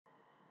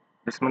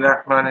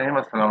Bismillahirrahmanirrahim.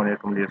 Assalamu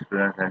alaikum, dear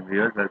students and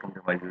viewers. Welcome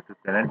to my YouTube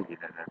channel,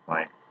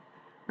 DigiLearnersPoint.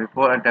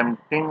 Before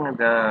attempting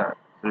the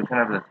solution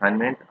of the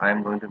assignment, I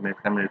am going to make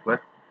some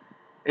requests.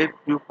 If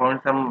you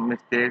found some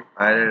mistakes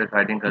either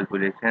regarding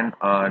calculation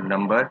or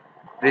number,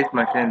 please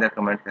mention in the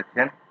comment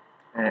section.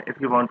 If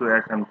you want to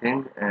add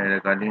something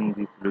regarding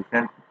the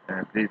solution,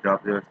 please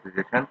drop your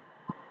suggestion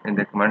in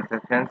the comment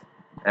sections.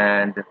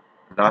 And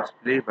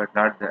lastly, but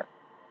not the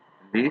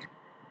least,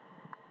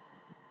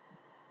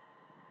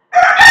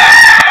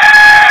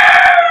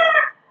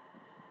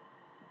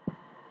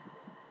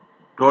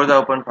 doors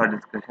are open for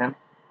discussion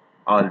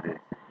always.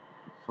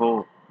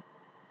 So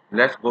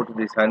let's go to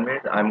the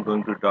assignment. I'm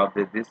going to drop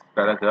this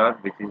paragraph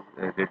which is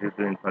related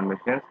to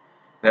information.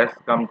 Let's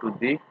come to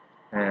the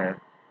uh,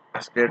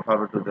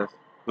 straightforward to the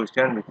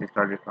question which is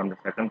started from the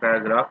second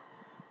paragraph.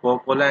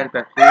 Coca Cola and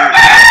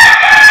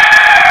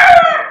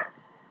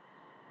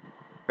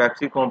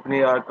Pepsi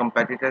company are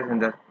competitors in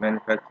the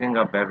manufacturing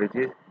of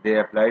beverages. They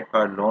applied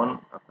for loan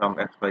from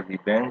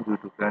XYZ Bank due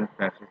to current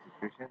financial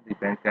situation. The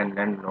bank can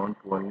lend loan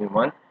to only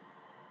one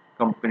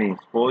company.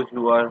 Suppose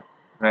you are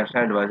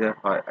national advisor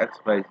for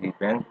XYZ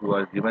Bank. You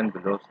are given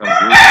below some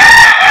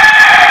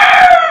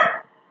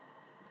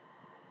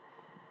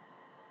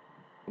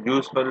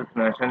useful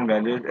financial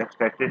values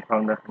extracted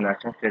from the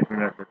financial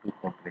statement of the two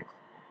companies.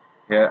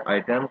 Here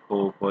item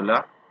Coca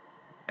Cola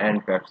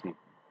and Pepsi.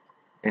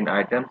 In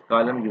items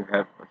column you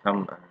have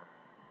some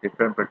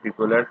different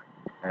particulars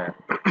uh,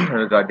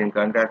 regarding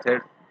current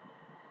assets.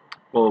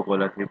 Coca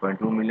Cola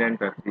 3.2 million,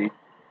 Pepsi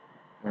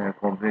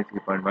company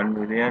 3.1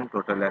 million,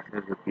 total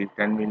assets rupees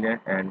 10 million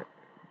and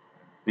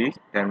rupees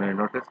 10 million.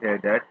 Notice here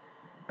that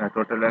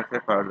total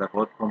assets for the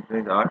both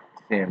companies are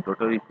same.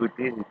 Total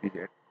equity is rupees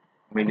 8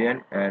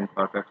 million and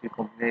for Pepsi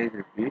company is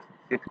rupees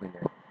 6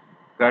 million.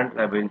 Current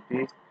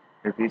liabilities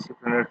rupees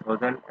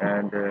 600,000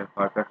 and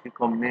for Pepsi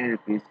company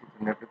rupees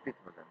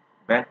 650,000.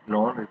 Bank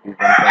loan rupees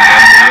 1.1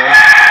 million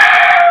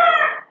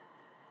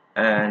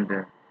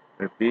and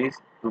rupees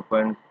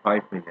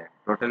 2.5 million.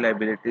 Total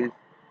liabilities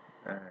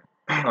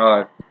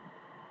are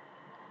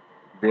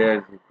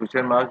there.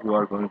 Question mark. You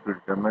are going to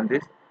determine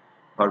this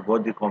for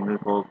both the company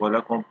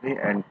Coca-Cola company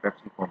and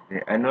Pepsi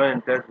company. Annual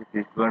interest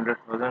rupees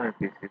 200,000,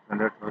 rupees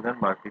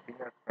 600,000. Marketing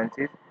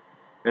expenses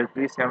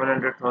rupees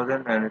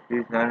 700,000 and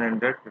rupees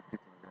 950,000.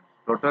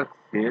 Total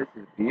sales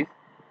rupees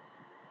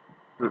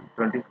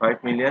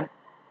 25 million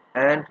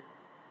and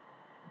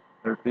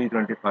rupees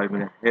 25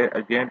 million. Here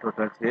again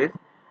total sales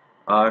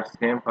are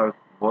same for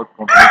both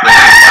companies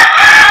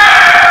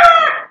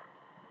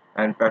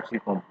and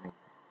Pepsi company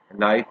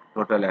like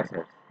total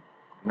assets.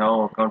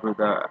 Now come to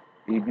the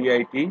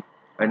EBIT,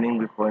 earning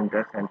before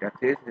interest and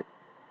taxes,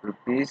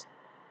 rupees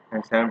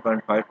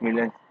 7.5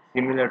 million,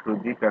 similar to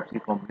the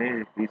Pepsi company,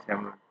 rupees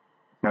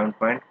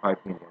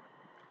 7.5 million.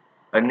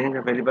 Earnings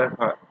available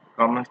for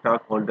common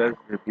stockholders,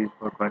 rupees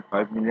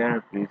 4.5 million,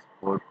 rupees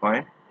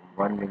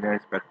 4.1 million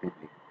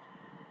respectively.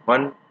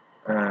 One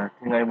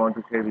thing I want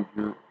to share with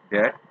you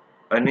that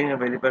earning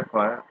available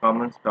for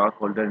common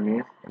stockholder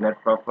means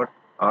net profit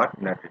or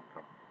net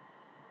income.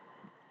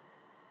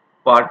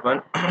 Part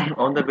 1.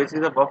 On the basis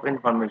of above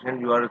information,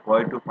 you are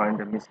required to find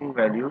the missing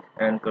values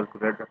and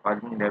calculate the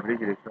following leverage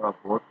ratio of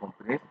both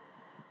companies.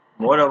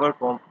 Moreover,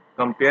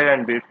 compare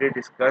and briefly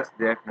discuss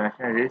their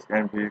financial risk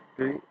and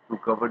ability to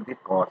cover the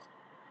cost.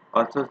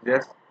 Also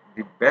suggest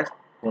the best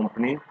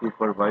company to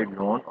provide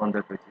loan on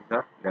the basis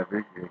of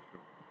leverage ratio,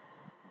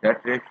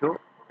 debt ratio,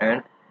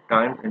 and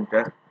time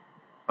interest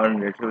earn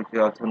ratio, which is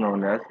also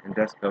known as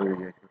interest coverage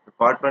ratio. So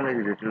part 1 is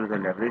related to the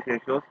leverage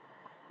ratios,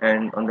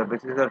 and on the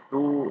basis of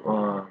two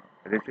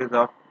ratios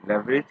of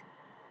leverage,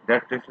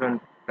 debt ratio and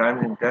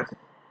time interest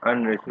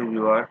earn ratio,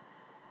 you are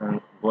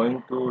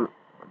going to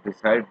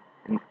decide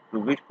to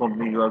which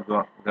company you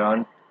are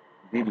grant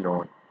the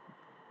loan.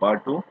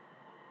 Part 2,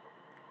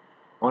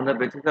 on the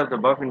basis of the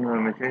above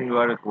information, you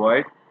are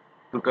required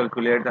to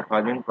calculate the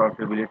following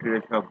profitability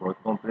ratio of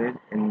both companies.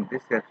 In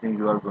this section,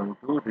 you are going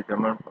to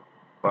determine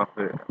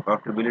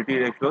profitability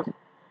ratios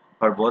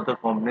for both the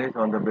companies,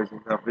 on the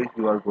basis of which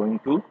you are going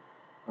to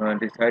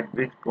decide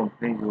which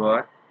company you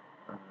are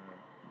uh,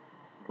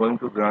 going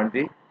to grant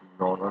the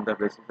loan on the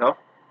basis of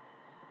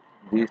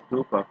these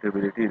two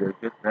profitability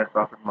ratios, net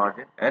profit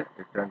margin and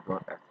return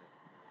on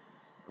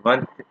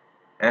assets.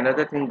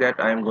 Another thing that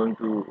I am going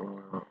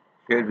to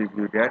share with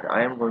you that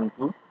I am going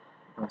to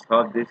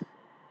solve this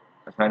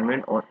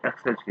assignment on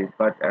Excel sheet,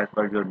 but as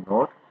per your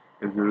note,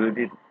 if you read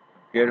it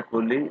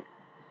carefully,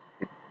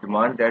 it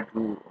demands that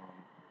you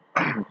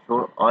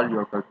show all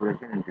your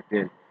calculation in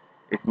detail.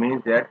 It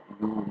means that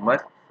you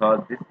must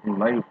solve this, in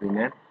my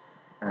opinion,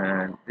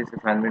 and this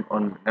assignment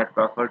on net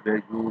profit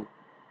where you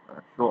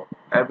show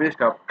every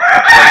step of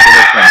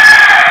calculation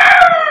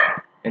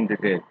in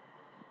detail.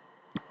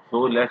 So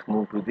let's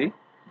move to the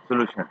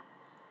solution.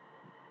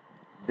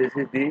 This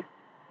is the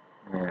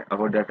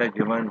our data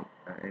given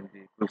in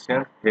the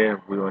question.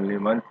 Here we only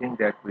one thing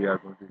that we are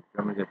going to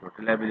determine the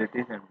total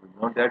liabilities, and we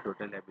know that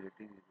total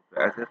liabilities is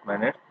assets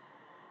minus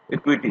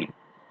equity.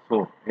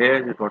 So here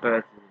is the total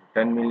assets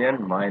 10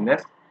 million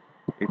minus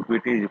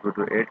equity is equal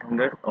to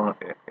 800 or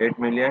 8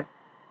 million.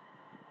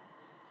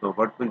 So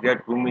what we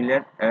get 2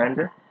 million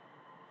and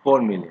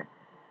 4 million.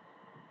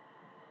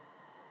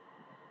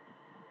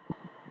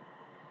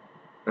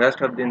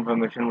 Rest of the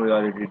information we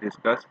already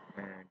discussed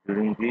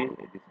during the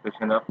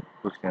discussion of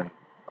question.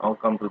 Now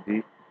come to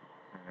the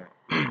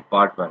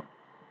part 1.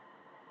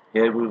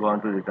 Here we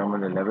want to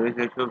determine the leverage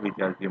ratio which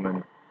are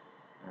given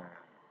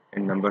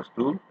in numbers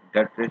 2,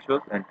 debt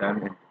ratios and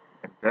time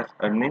interest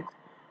earnings,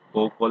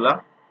 Coca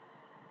Cola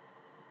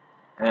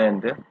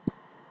and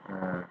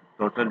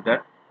total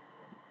debt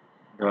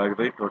divided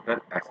by total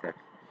assets.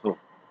 So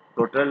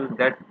total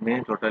debt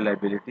means total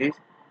liabilities.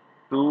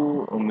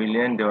 2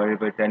 million divided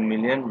by 10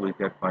 million we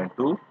get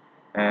 0.2,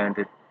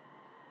 and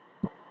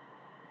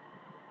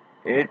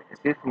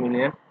 6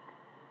 million,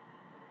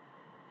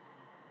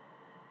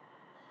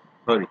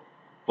 sorry,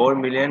 4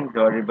 million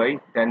divided by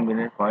 10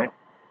 million,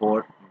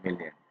 0.4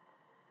 million.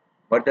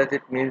 What does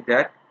it mean?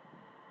 That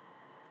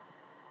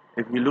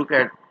if you look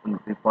at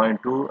the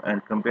point 2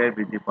 and compare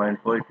with the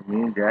point 4, it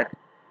means that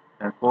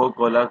Coca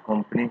Cola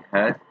company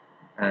has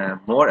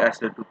more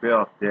assets to pay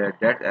off their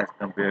debt as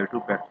compared to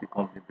Pepsi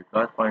company,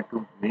 because point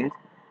 2 means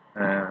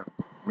uh,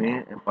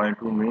 point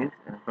 2 means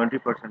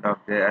 20% of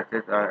their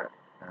assets are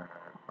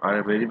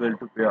available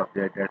to pay off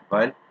their debt,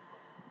 while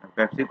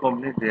Pepsi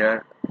company,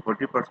 their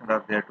 40%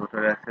 of their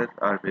total assets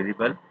are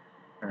available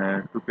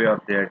to pay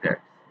off their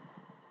debts.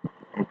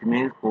 It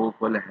means Coca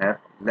Cola have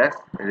less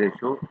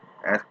ratio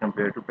as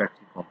compared to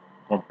Pepsi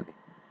company.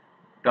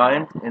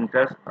 Times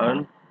interest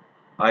earned,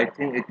 I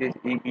think it is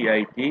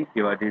EBIT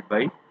divided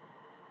by,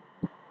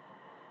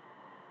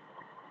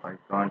 I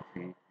can't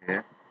see it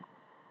here.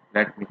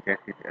 Let me check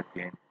it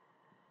again.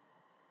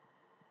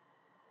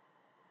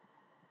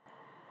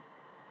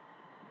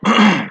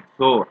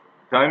 So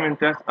time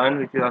interest earned,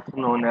 which is also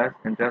known as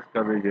interest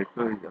coverage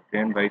ratio, is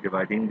obtained by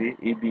dividing the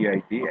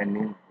EBIT,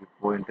 ending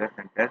before interest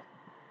and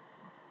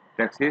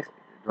taxes,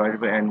 divided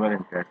by annual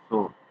interest.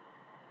 So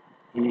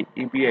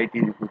EBIT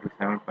is equal to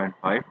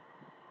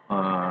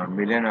 7.5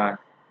 million,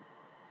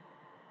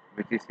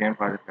 which is same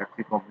for the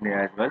Pepsi company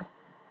as well.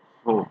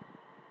 So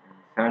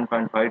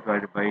 7.5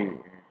 divided by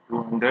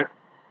 200,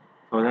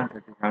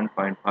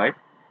 1037.5,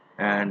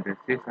 and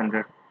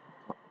 600,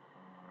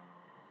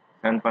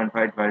 7.5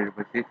 divided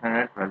by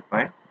 600,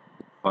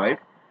 12.5.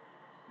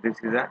 This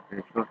is a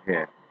ratio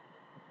here.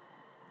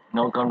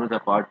 Now come to the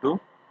part 2.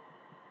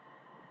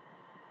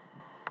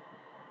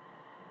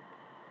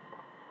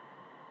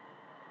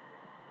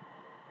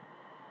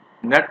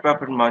 Net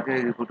profit margin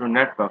is equal to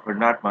net profit,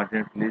 not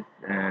margin. Please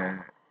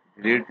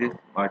delete this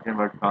margin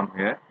word from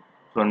here.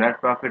 So net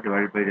profit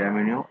divided by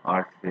revenue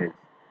or sales.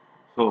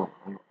 So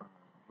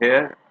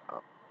here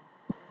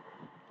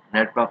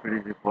net profit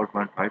is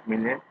 4.5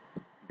 million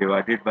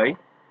divided by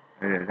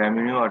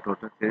revenue or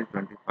total sales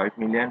 25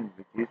 million,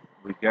 which is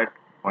we get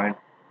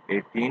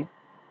 0.18,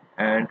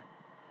 and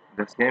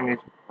the same is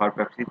for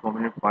Pepsi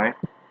company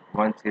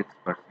 0.16%.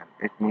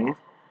 It means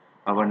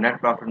our net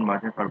profit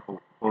margin for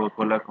Coca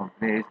Cola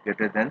company is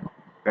greater than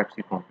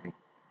Pepsi company.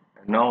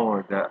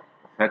 Now the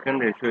second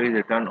ratio is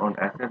return on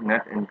asset,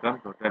 net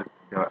income total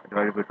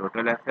divided by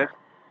total assets.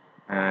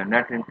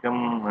 Net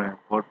income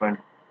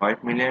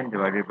 4.5 million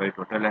divided by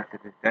total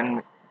assets is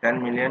 10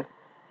 million,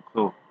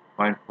 so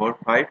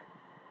 0.45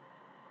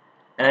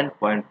 and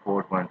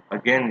 0.41.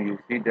 Again you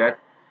see that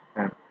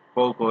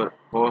Coca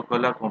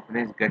Cola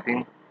company is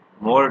getting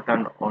more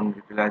return on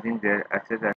utilizing their assets